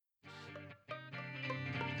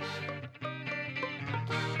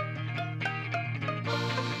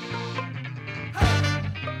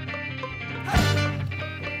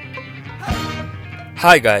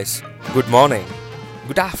Hi, guys. Good morning,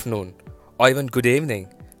 good afternoon, or even good evening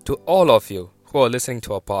to all of you who are listening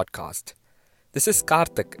to our podcast. This is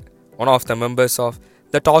Karthik, one of the members of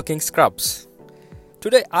the Talking Scrubs.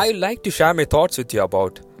 Today, I would like to share my thoughts with you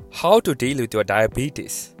about how to deal with your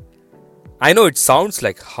diabetes. I know it sounds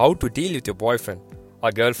like how to deal with your boyfriend or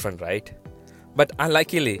girlfriend, right? But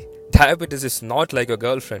unluckily, diabetes is not like your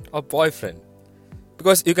girlfriend or boyfriend.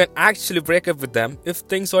 Because you can actually break up with them if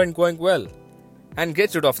things aren't going well and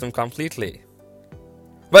get rid of them completely.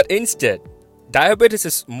 But instead, diabetes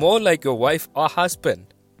is more like your wife or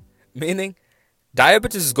husband, meaning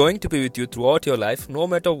diabetes is going to be with you throughout your life no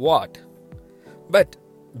matter what. But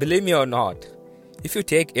believe me or not, if you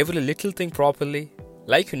take every little thing properly,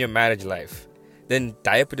 like in your marriage life, then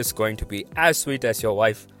diabetes is going to be as sweet as your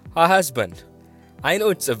wife or husband. I know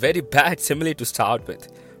it's a very bad simile to start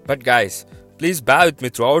with, but guys, please bear with me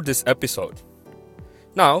throughout this episode.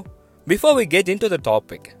 Now, before we get into the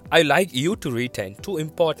topic, I'd like you to retain two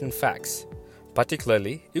important facts,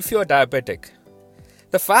 particularly if you're diabetic.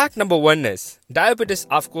 The fact number one is, diabetes,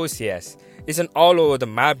 of course, yes, is an all over the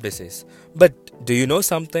map disease. But do you know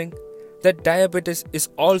something? That diabetes is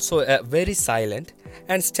also a very silent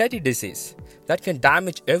and steady disease that can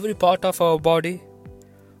damage every part of our body.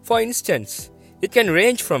 For instance, it can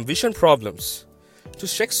range from vision problems to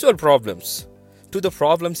sexual problems to the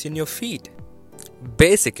problems in your feet.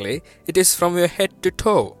 Basically, it is from your head to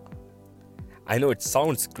toe. I know it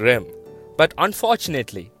sounds grim, but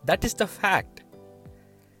unfortunately, that is the fact.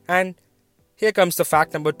 And here comes the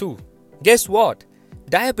fact number two. Guess what?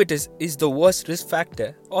 Diabetes is the worst risk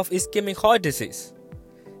factor of ischemic heart disease.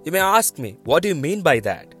 You may ask me, what do you mean by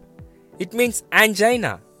that? It means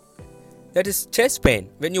angina. That is chest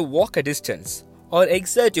pain when you walk a distance or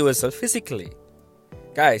exert yourself physically.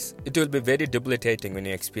 Guys, it will be very debilitating when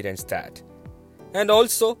you experience that. And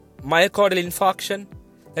also, myocardial infarction,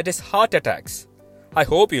 that is heart attacks. I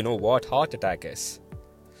hope you know what heart attack is.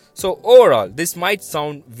 So overall, this might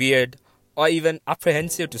sound weird or even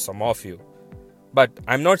apprehensive to some of you. But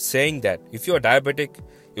I'm not saying that if you're diabetic,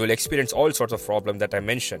 you will experience all sorts of problems that I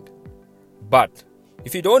mentioned. But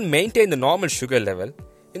if you don't maintain the normal sugar level,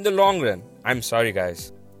 in the long run, I'm sorry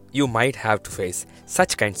guys, you might have to face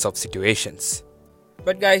such kinds of situations.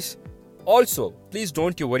 But guys, also, please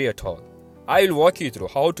don't you worry at all. I will walk you through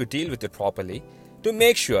how to deal with it properly to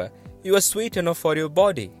make sure you are sweet enough for your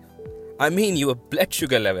body. I mean your blood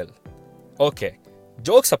sugar level. Okay,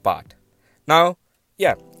 jokes apart. Now,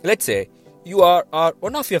 let's say you are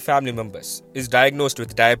one of your family members is diagnosed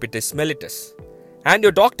with diabetes mellitus and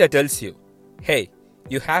your doctor tells you, hey,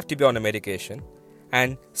 you have to be on a medication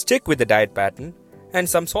and stick with the diet pattern and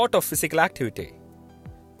some sort of physical activity.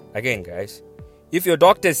 Again guys, if your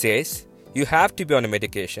doctor says you have to be on a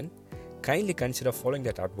medication, kindly consider following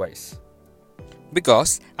that advice.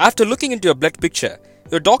 Because after looking into your blood picture,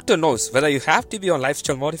 your doctor knows whether you have to be on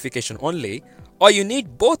lifestyle modification only or you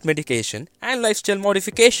need both medication and lifestyle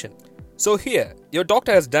modification. So here, your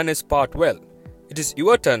doctor has done his part well. It is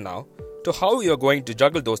your turn now to how you are going to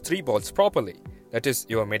juggle those three balls properly. That is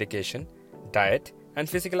your medication, diet and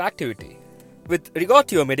physical activity. With regard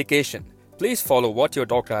to your medication, please follow what your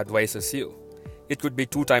doctor advises you. It could be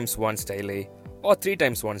 2 times once daily or 3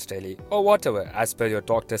 times once daily or whatever as per your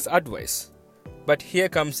doctor's advice. But here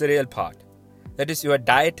comes the real part. That is your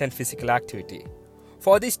diet and physical activity.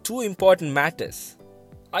 For these two important matters,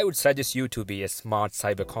 I would suggest you to be a smart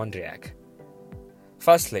cyberchondriac.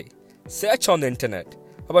 Firstly, search on the internet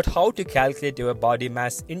about how to calculate your body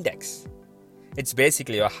mass index. It's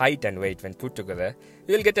basically your height and weight when put together.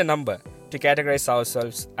 You will get a number to categorize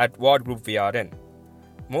ourselves at what group we are in.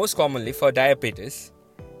 Most commonly for diabetes,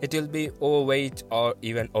 it will be overweight or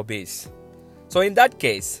even obese. So in that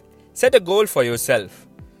case, set a goal for yourself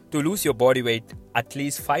to lose your body weight at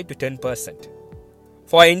least 5 to 10%.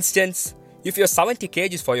 For instance, if you're 70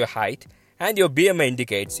 kgs for your height and your BMI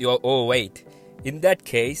indicates you're overweight, in that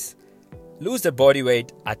case, lose the body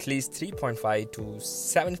weight at least 3.5 to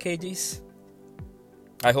 7 kgs.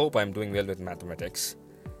 I hope I'm doing well with mathematics.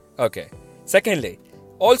 Okay. Secondly,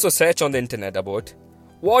 also search on the internet about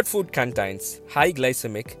what food contains high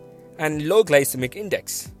glycemic and low glycemic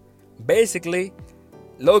index. Basically,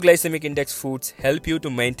 low glycemic index foods help you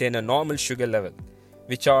to maintain a normal sugar level,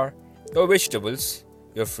 which are your vegetables,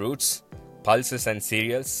 your fruits, pulses and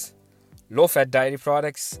cereals, low-fat dairy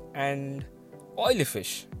products, and oily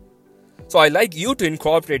fish. So I like you to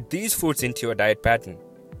incorporate these foods into your diet pattern.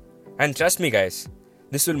 And trust me guys,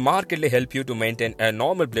 this will markedly help you to maintain a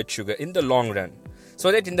normal blood sugar in the long run,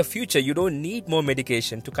 so that in the future you don't need more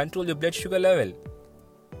medication to control your blood sugar level.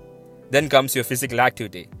 Then comes your physical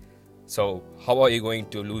activity. So how are you going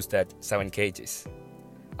to lose that 7 kgs?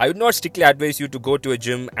 I would not strictly advise you to go to a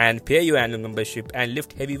gym and pay your annual membership and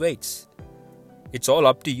lift heavy weights. It's all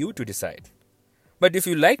up to you to decide. But if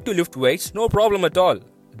you like to lift weights, no problem at all.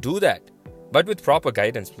 Do that. But with proper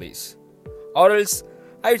guidance, please. Or else,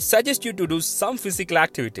 I would suggest you to do some physical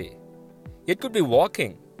activity. It could be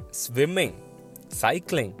walking, swimming,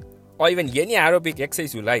 cycling, or even any aerobic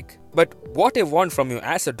exercise you like. But what I want from you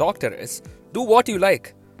as a doctor is, do what you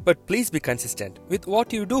like, but please be consistent with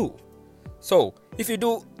what you do. So, if you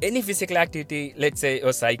do any physical activity, let's say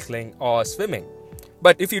you're cycling or swimming,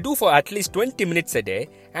 but if you do for at least 20 minutes a day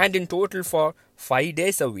and in total for 5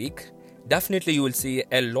 days a week, definitely you will see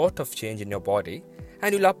a lot of change in your body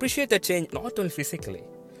and you'll appreciate the change not only physically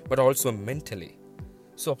but also mentally.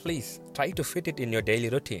 So please try to fit it in your daily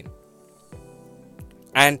routine.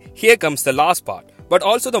 And here comes the last part, but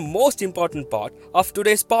also the most important part of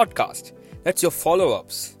today's podcast. That's your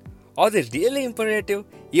follow-ups. Are they really imperative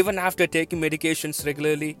even after taking medications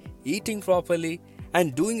regularly, eating properly,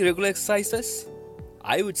 and doing regular exercises?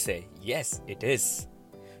 I would say yes, it is.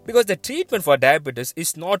 Because the treatment for diabetes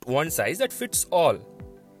is not one size that fits all.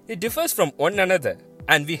 It differs from one another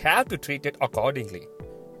and we have to treat it accordingly.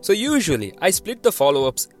 So usually I split the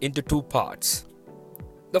follow-ups into two parts.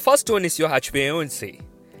 The first one is your HbA1c.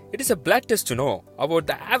 It is a blood test to know about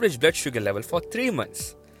the average blood sugar level for 3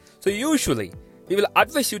 months. So usually we will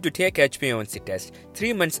advise you to take HbA1c test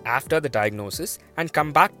 3 months after the diagnosis and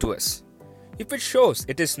come back to us. If it shows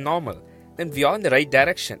it is normal, then we are in the right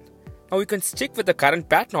direction. Now you can stick with the current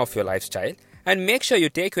pattern of your lifestyle and make sure you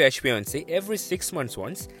take your HbA1c every 6 months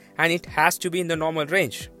once and it has to be in the normal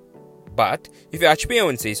range. But if your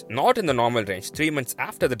HbA1c is not in the normal range 3 months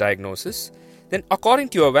after the diagnosis, then according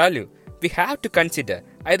to your value, we have to consider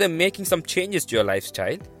either making some changes to your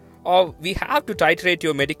lifestyle or we have to titrate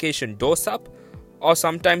your medication dose up or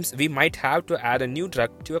sometimes we might have to add a new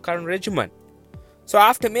drug to your current regimen. So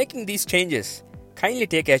after making these changes, kindly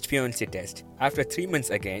take HbA1c test after 3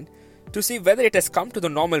 months again to see whether it has come to the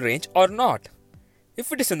normal range or not.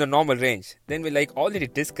 If it is in the normal range, then we like already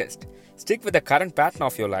discussed, stick with the current pattern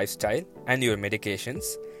of your lifestyle and your medications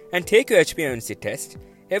and take your HbA1c test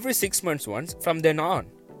every 6 months once from then on.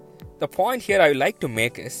 The point here I would like to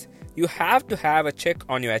make is, you have to have a check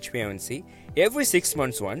on your HbA1c every 6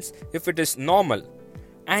 months once if it is normal.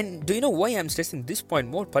 And do you know why I am stressing this point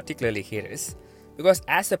more particularly here is, because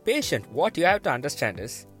as a patient what you have to understand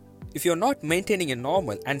is, if you are not maintaining a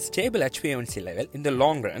normal and stable HbA1c level in the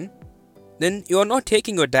long run, then you are not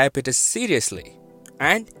taking your diabetes seriously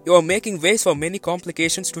and you are making ways for many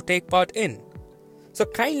complications to take part in. So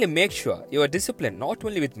kindly make sure you are disciplined not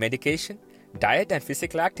only with medication, diet and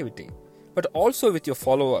physical activity, but also with your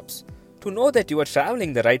follow-ups to know that you are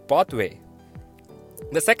traveling the right pathway.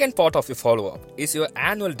 The second part of your follow-up is your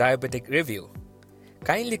annual diabetic review.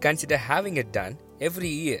 Kindly consider having it done every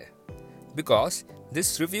year because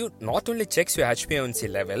this review not only checks your HbA1c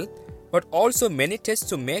level but also many tests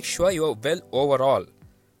to make sure you are well overall.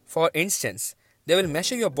 For instance, they will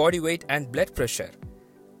measure your body weight and blood pressure.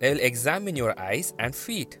 They will examine your eyes and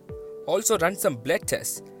feet. Also run some blood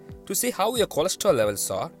tests to see how your cholesterol levels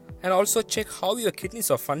are and also check how your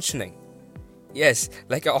kidneys are functioning. Yes,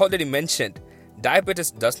 like I already mentioned,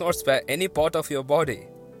 diabetes does not spare any part of your body.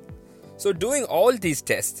 So doing all these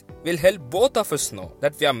tests will help both of us know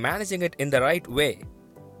that we are managing it in the right way.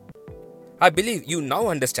 I believe you now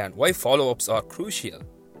understand why follow-ups are crucial.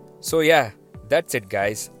 So yeah, that's it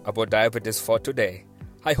guys about diabetes for today.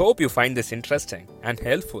 I hope you find this interesting and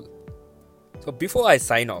helpful. So before I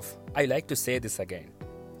sign off, I like to say this again.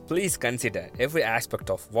 Please consider every aspect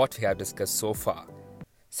of what we have discussed so far.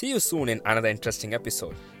 See you soon in another interesting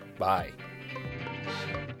episode. Bye.